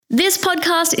This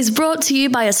podcast is brought to you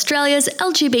by Australia's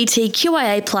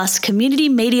LGBTQIA+ community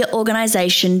media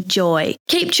organisation, Joy.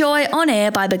 Keep Joy on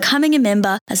air by becoming a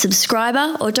member, a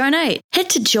subscriber or donate. Head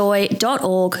to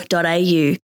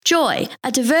joy.org.au. Joy,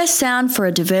 a diverse sound for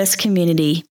a diverse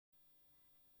community.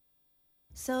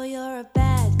 So you're a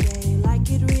bad gay, like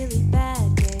it really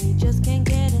bad gay. Just can't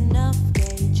get enough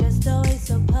gay, just always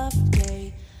so puffed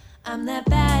gay. I'm that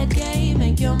bad gay,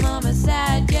 make your mama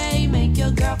sad gay, make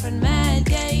your girlfriend mad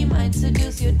gay, might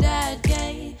seduce your dad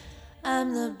gay.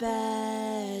 I'm the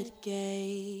bad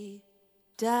gay.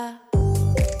 Duh.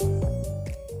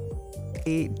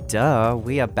 Duh,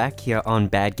 we are back here on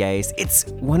Bad Gays. It's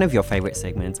one of your favourite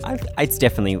segments. It's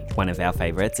definitely one of our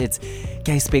favourites. It's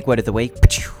Gay Speak Word of the Week,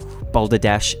 Boulder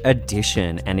Dash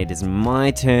edition. And it is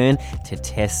my turn to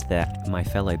test my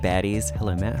fellow baddies.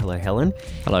 Hello, Matt. Hello, Helen.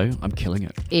 Hello, I'm killing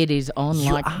it. It is on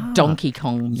like Donkey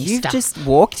Kong, mister. You've just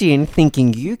walked in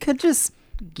thinking you could just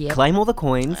claim all the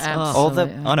coins.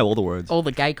 Absolutely. I know all the words. All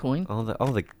the gay coin. All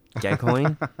the gay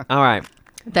coin. All right.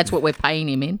 That's what we're paying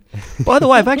him in. By the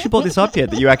way, I've actually brought this up yet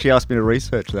that you actually asked me to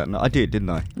research that. No, I did, didn't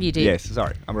I? You did. Yes,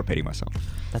 sorry. I'm repeating myself.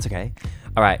 That's okay.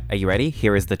 All right, are you ready?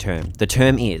 Here is the term. The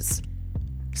term is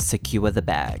secure the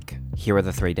bag. Here are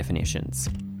the three definitions.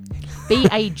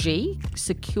 B-A-G,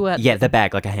 secure. Yeah, the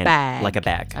bag, like a hand. Bag. Like a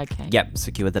bag. Okay. Yep,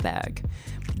 secure the bag.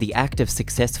 The act of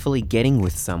successfully getting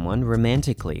with someone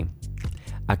romantically.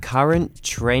 A current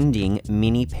trending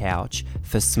mini pouch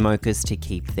for smokers to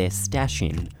keep their stash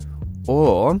in.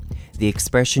 Or the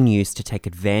expression used to take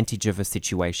advantage of a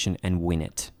situation and win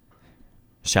it.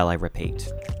 Shall I repeat?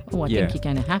 Oh, I think you're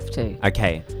going to have to.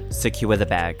 Okay, secure the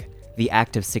bag. The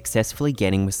act of successfully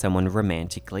getting with someone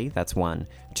romantically, that's 1.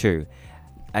 2,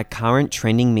 a current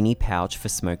trending mini pouch for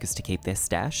smokers to keep their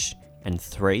stash. And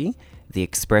 3, the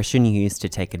expression used to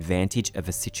take advantage of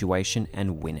a situation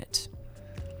and win it.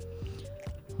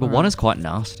 But one is quite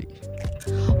nasty.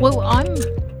 Well,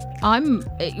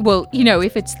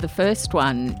 if it's the first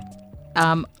one,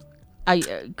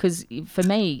 because for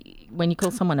me, when you call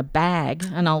someone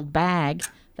an old bag,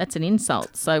 that's an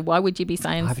insult. So why would you be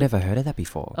saying... I've never heard of that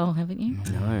before. Oh, haven't you?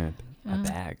 No, a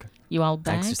bag. You old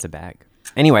bag? Bag's just a bag.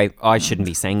 Anyway, I shouldn't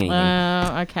be saying anything.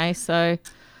 Okay, so...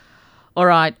 All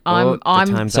right,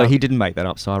 I'm... So he didn't make that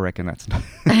up, so I reckon that's...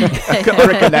 I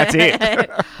reckon that's it.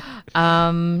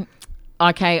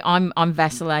 Okay, I'm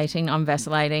vacillating.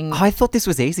 I thought this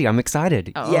was easy. I'm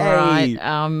excited. All Yay!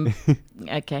 right.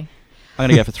 Okay. I'm going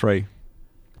to go for 3.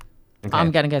 Okay.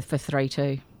 I'm going to go for 3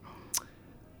 too.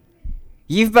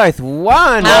 You've both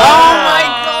won. Oh my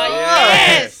God!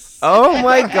 Yes. Oh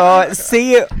my God!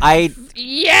 See,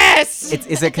 Yes.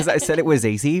 Is it because I said it was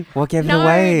easy? What gave it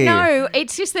away? No,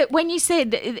 it's just that when you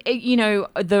said,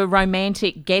 the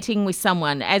romantic getting with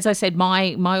someone, as I said,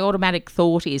 my automatic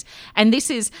thought is, and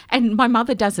my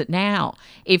mother does it now.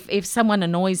 If someone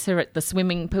annoys her at the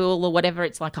swimming pool or whatever,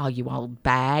 it's like, oh, you old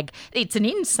bag. It's an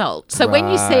insult. So when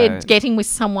you said getting with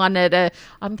someone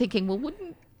I'm thinking, well,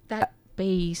 wouldn't that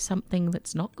be something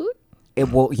that's not good?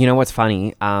 Well, you know what's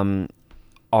funny? On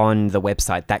the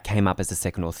website, that came up as a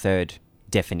second or third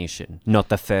definition, not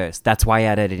the first. That's why I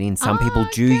added it in. Some people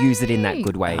do use it in that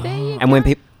good way. And when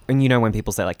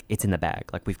people say like it's in the bag,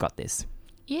 like we've got this.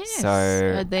 Yes.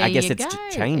 So there I guess you it's go.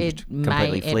 changed,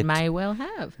 completely flipped. It may well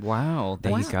have. Wow.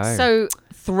 There you go. So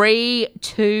 3,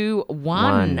 2,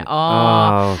 1.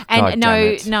 Oh, and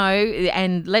God no,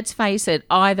 and let's face it,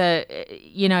 either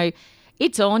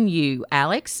it's on you,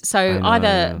 Alex. So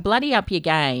either bloody up your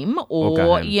game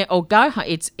or go home.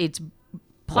 It's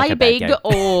play like big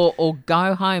or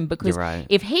go home, because You're right.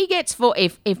 if he gets 4,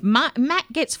 if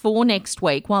Matt gets 4 next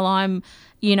week while I'm,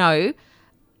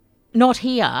 not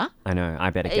here, I know. I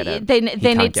better get it. Then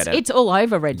get it. it's all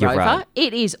over, Red You're Rover. right.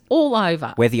 It is all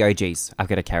over. We're the OGs. I've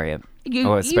got to carry it.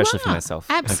 Especially for are. myself.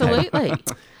 Absolutely. Okay.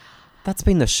 That's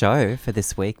been the show for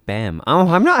this week. Bam. Oh,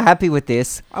 I'm not happy with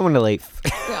this. I want to leave.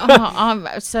 I'm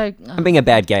being a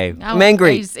bad gay. I'm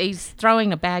angry. He's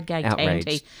throwing a bad gay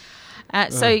ante.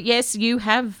 So, yes, you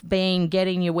have been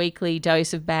getting your weekly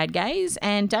dose of Bad Gays,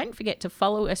 and don't forget to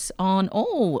follow us on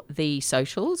all the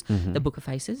socials, the Book of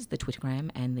Faces, the Twittergram,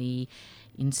 and the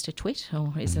Insta-Twit,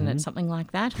 or isn't it something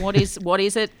like that? What is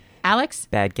it, Alex?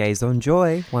 Bad Gays on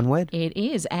Joy, one word. It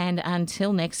is, and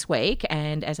until next week,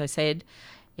 and as I said,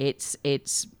 it's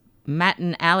Matt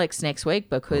and Alex next week,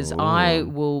 because I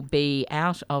will be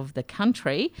out of the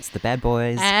country. It's the bad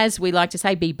boys. As we like to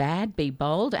say, be bad, be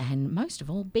bold, and most of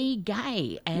all, be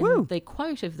gay. And the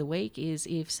quote of the week is,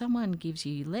 if someone gives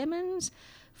you lemons,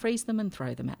 freeze them and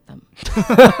throw them at them.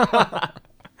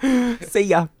 See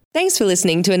ya. Thanks for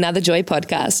listening to another Joy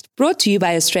podcast, brought to you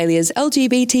by Australia's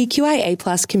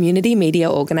LGBTQIA+ community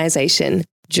media organisation,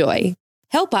 Joy.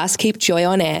 Help us keep Joy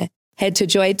on air. Head to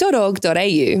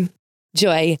joy.org.au.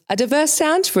 Joy, a diverse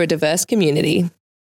sound for a diverse community.